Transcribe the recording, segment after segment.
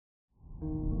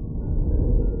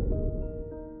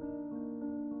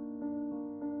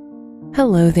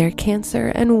Hello there,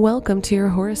 Cancer, and welcome to your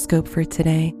horoscope for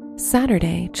today,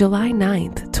 Saturday, July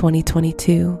 9th,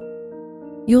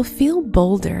 2022. You'll feel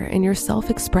bolder in your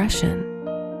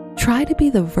self-expression. Try to be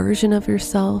the version of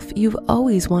yourself you've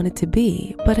always wanted to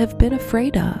be but have been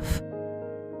afraid of.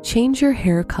 Change your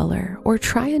hair color or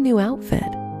try a new outfit,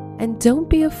 and don't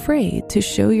be afraid to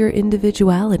show your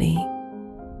individuality.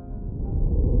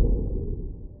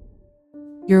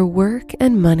 Your work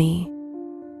and money.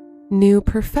 New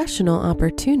professional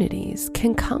opportunities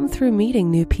can come through meeting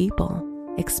new people,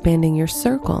 expanding your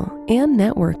circle, and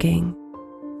networking.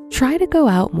 Try to go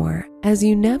out more, as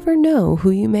you never know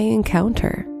who you may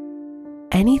encounter.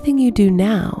 Anything you do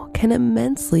now can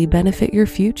immensely benefit your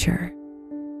future.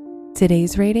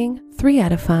 Today's rating, 3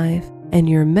 out of 5, and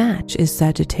your match is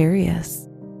Sagittarius.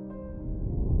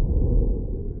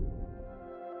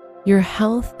 Your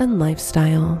health and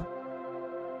lifestyle.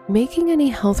 Making any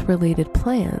health-related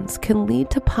plans can lead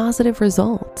to positive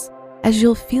results, as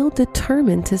you'll feel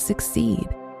determined to succeed,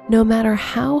 no matter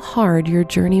how hard your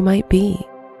journey might be.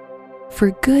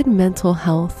 For good mental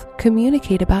health,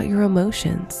 communicate about your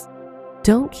emotions.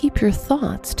 Don't keep your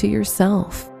thoughts to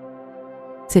yourself.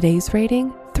 Today's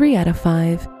rating, 3 out of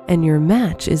 5, and your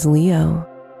match is Leo.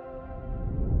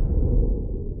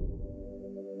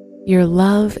 Your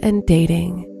love and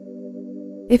dating.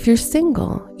 If you're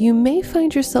single, you may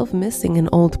find yourself missing an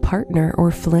old partner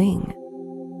or fling.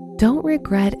 Don't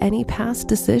regret any past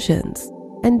decisions,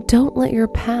 and don't let your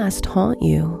past haunt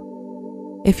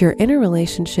you. If you're in a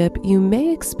relationship, you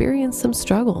may experience some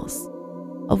struggles.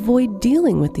 Avoid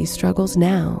dealing with these struggles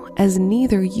now, as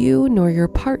neither you nor your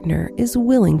partner is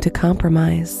willing to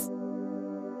compromise.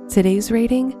 Today's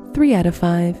rating, 3 out of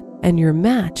 5, and your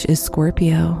match is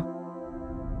Scorpio.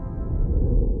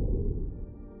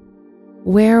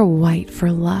 Wear white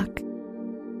for luck.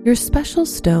 Your special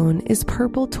stone is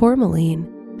purple tourmaline,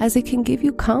 as it can give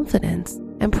you confidence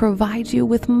and provide you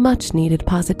with much needed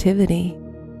positivity.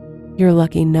 Your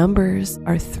lucky numbers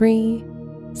are 3,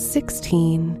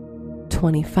 16,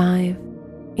 25,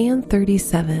 and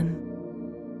 37.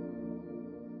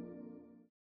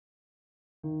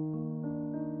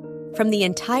 From the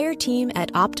entire team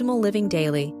at Optimal Living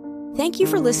Daily, thank you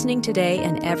for listening today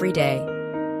and every day.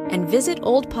 And visit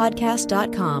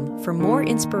oldpodcast.com for more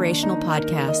inspirational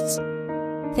podcasts.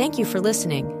 Thank you for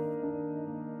listening.